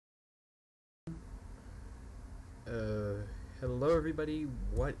Hello everybody,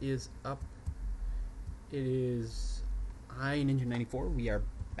 what is up? It is Ninja94. We are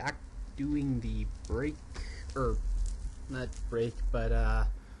back doing the break, or not break, but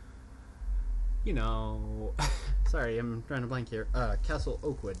you know, sorry, I'm trying to blank here. Castle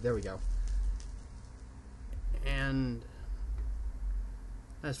Oakwood, there we go. And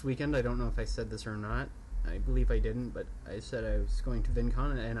last weekend, I don't know if I said this or not, I believe I didn't, but I said I was going to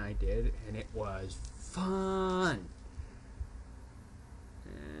VinCon, and I did, and it was fun!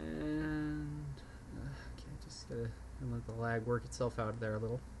 And okay, just gotta let the lag work itself out there a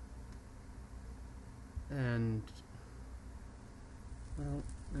little. And well,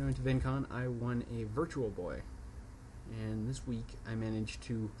 when I went to VinCon, I won a Virtual Boy, and this week I managed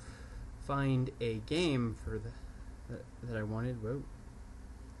to find a game for that I wanted. Whoa,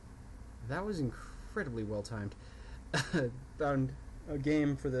 that was incredibly well timed. Found a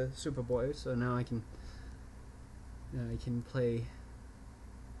game for the Superboy, so now I can play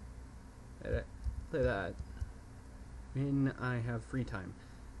that when I have free time.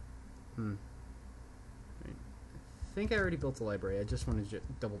 Right. I think I already built a library. I just want to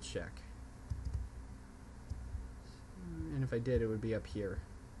double check. And if I did, it would be up here.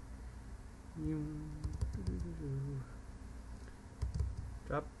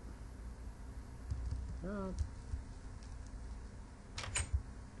 Drop.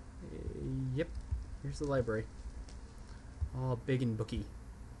 Yep, here's the library. All big and booky.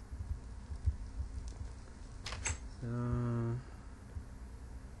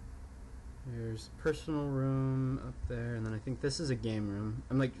 There's a personal room up there, and then I think this is a game room.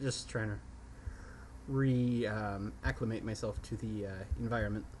 I'm like just trying to acclimate myself to the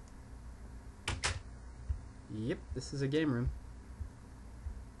environment. Yep, this is a game room.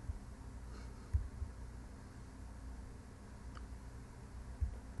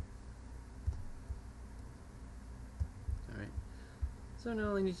 Alright. So now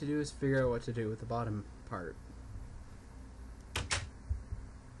all I need to do is figure out what to do with the bottom part.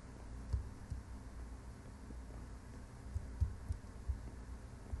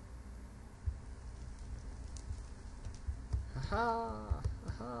 Aha!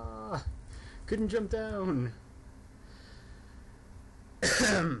 Aha! Couldn't jump down!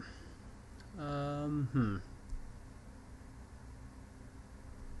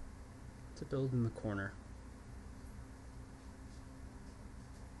 To build in the corner.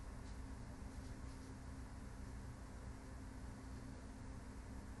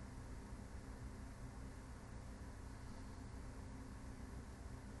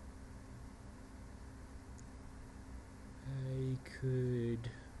 I could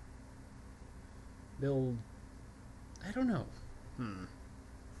build, I don't know.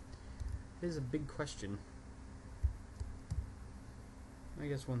 It is a big question. I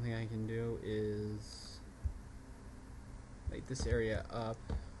guess one thing I can do is light this area up.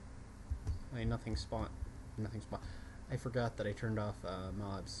 Nothing spawn. I forgot that I turned off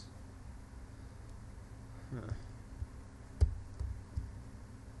mobs. Huh.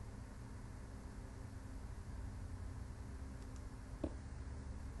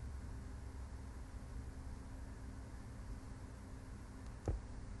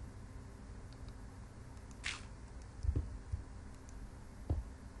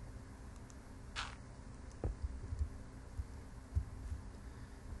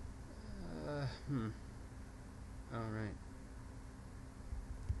 All right.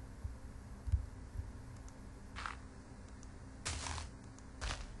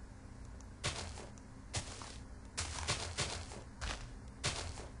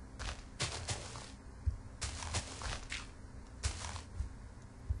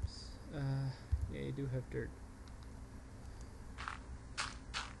 Yeah, you do have dirt.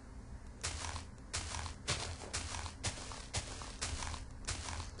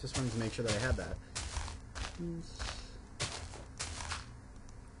 Just wanted to make sure that I had that. Yeah.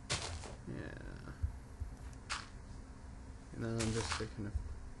 And then I'm just kind of...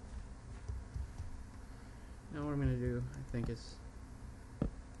 Now what I'm going to do, I think, is...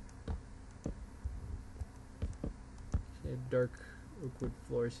 Okay, dark oakwood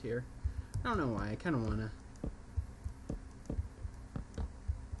floors here. I don't know why, I kind of want to...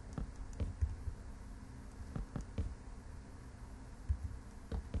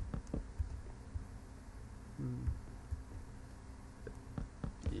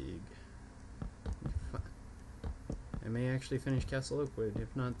 Big. I may actually finish Castle Oakwood,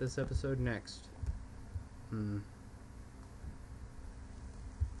 if not this episode, next.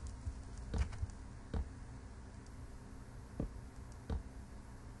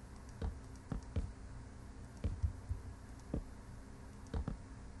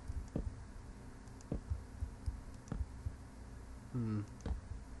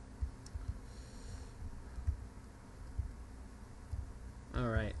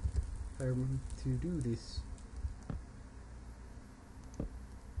 to do this.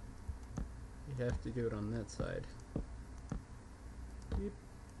 You have to do it on that side. Beep.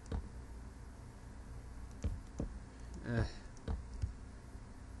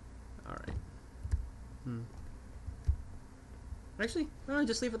 Alright. Actually, no,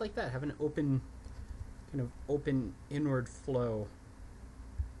 just leave it like that. Have an open, kind of open inward flow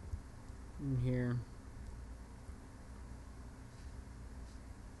in here.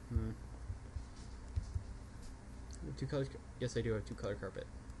 Two colors? Yes, I do have 2-color carpet.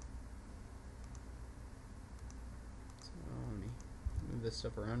 So let me move this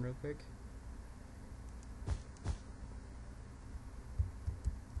stuff around real quick.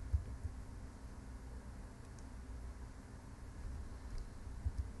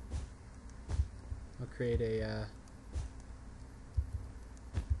 I'll create a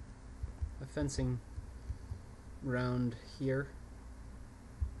fencing round here.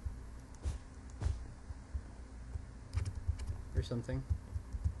 Or something.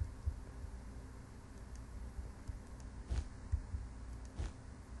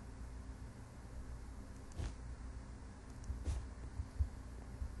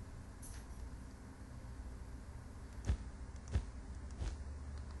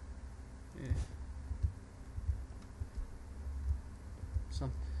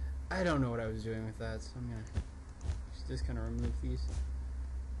 I don't know what I was doing with that, so I'm gonna just kind of remove these.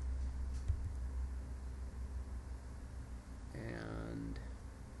 And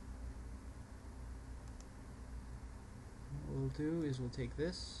what we'll do is we'll take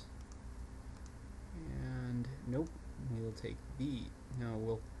this, and nope, we'll take the, no,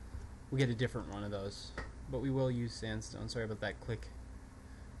 we'll get a different one of those, but we will use sandstone. Sorry about that click.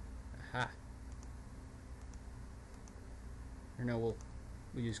 Aha. Or no, we'll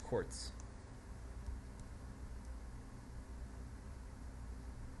use quartz.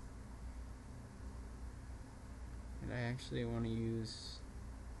 And I actually want to use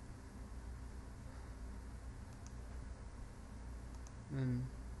and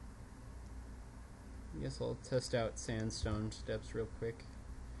I guess I'll test out sandstone steps real quick,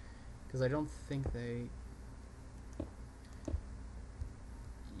 because I don't think they,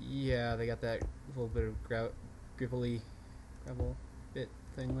 yeah, they got that little bit of gravel bit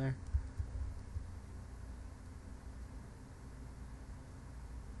thing there.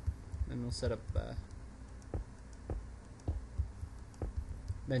 Then we'll set up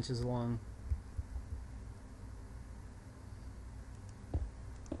benches along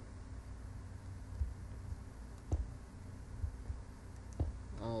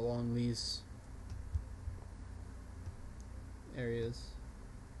these areas,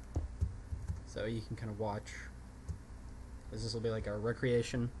 so you can kind of watch. This will be like our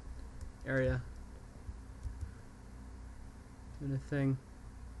recreation area kind of thing.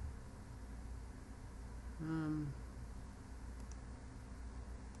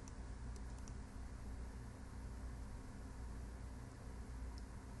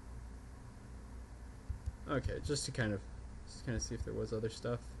 Okay, just to kind of see if there was other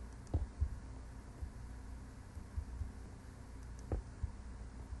stuff.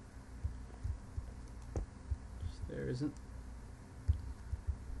 There isn't.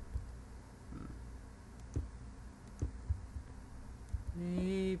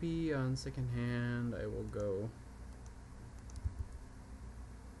 Maybe on second hand I will go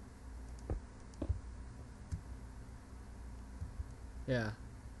yeah.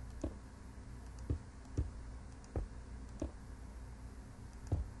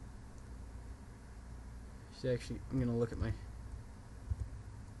 So actually I'm gonna look at my,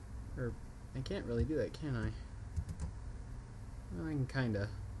 or I can't really do that, can I? Well, I can kinda.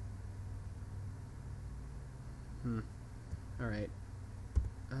 Alright.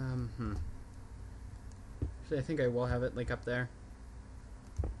 Actually, I think I will have it like up there.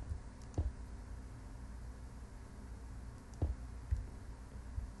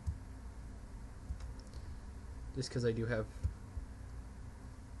 Just because I do have.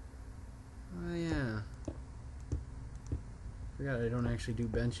 Oh yeah. Forgot I don't actually do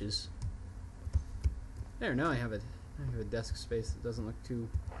benches. There, now I have it. I have a desk space that doesn't look too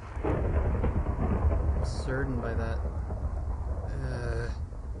certain by that.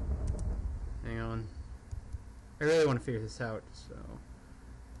 Hang on. I really want to figure this out, so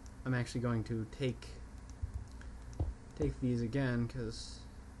I'm actually going to take these again, because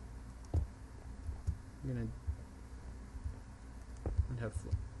I'm gonna have.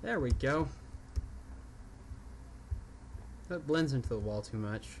 There we go. That blends into the wall too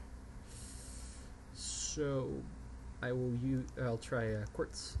much. So I will use. I'll try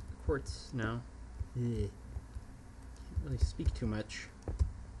quartz now. Can't really speak too much.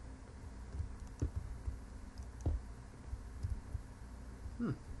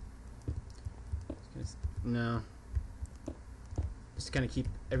 No. Just to kind of keep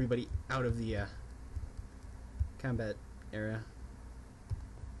everybody out of the combat area.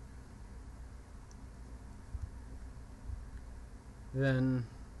 Then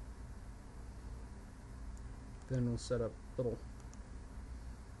we'll set up little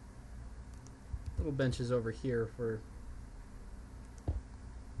benches over here for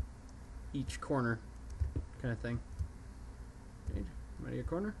each corner, kind of thing. Right, ready a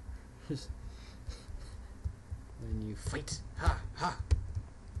corner? Then you fight, ha ha,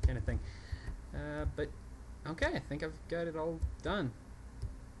 kind of thing. But okay, I think I've got it all done,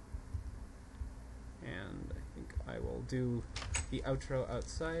 and I think I will do the outro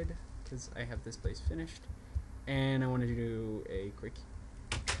outside because I have this place finished, and I want to do a quick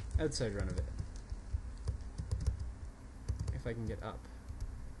outside run of it if I can get up.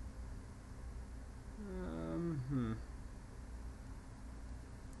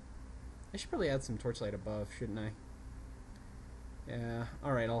 I should probably add some torchlight above, shouldn't I? Yeah,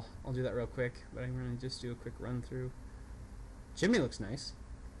 alright, I'll do that real quick, but I'm gonna just do a quick run through. Chimney looks nice.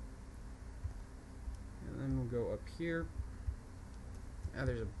 And then we'll go up here. Ah,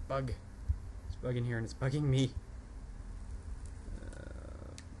 there's a bug. It's bugging here and it's bugging me.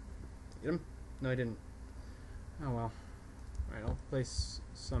 Get him? No, I didn't. Oh well. Alright, I'll place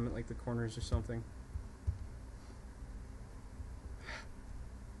some at like the corners or something.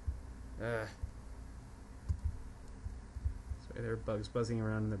 Sorry, there are bugs buzzing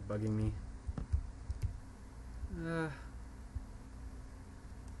around and they're bugging me. I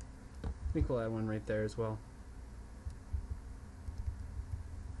think we'll add one right there as well.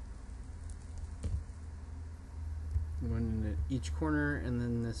 One in each corner and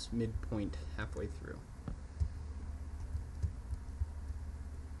then this midpoint halfway through.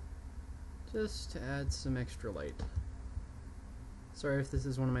 Just to add some extra light. Sorry if this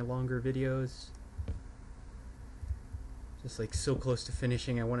is one of my longer videos. Just like so close to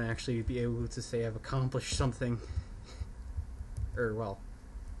finishing, I want to actually be able to say I've accomplished something. Or well,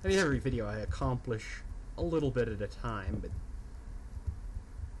 I mean every video I accomplish a little bit at a time, but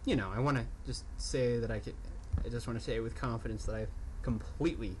you know, I want to just say that I just want to say with confidence that I've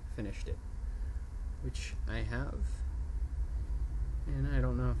completely finished it, which I have. And I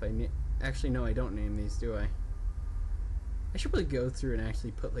don't know if I actually no, I don't name these, do I? I should probably go through and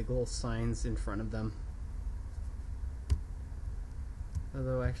actually put like little signs in front of them.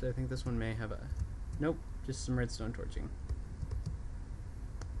 Although actually I think this one may have a... Nope, just some redstone torching.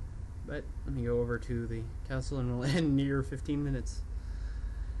 But let me go over to the castle and we'll end near 15 minutes.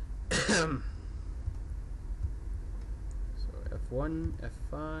 So F1,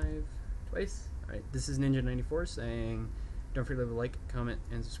 F5, twice. Alright, this is Ninja94 saying don't forget to leave a like, comment,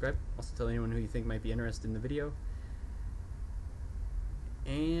 and subscribe. Also tell anyone who you think might be interested in the video.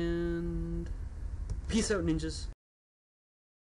 And peace out, ninjas.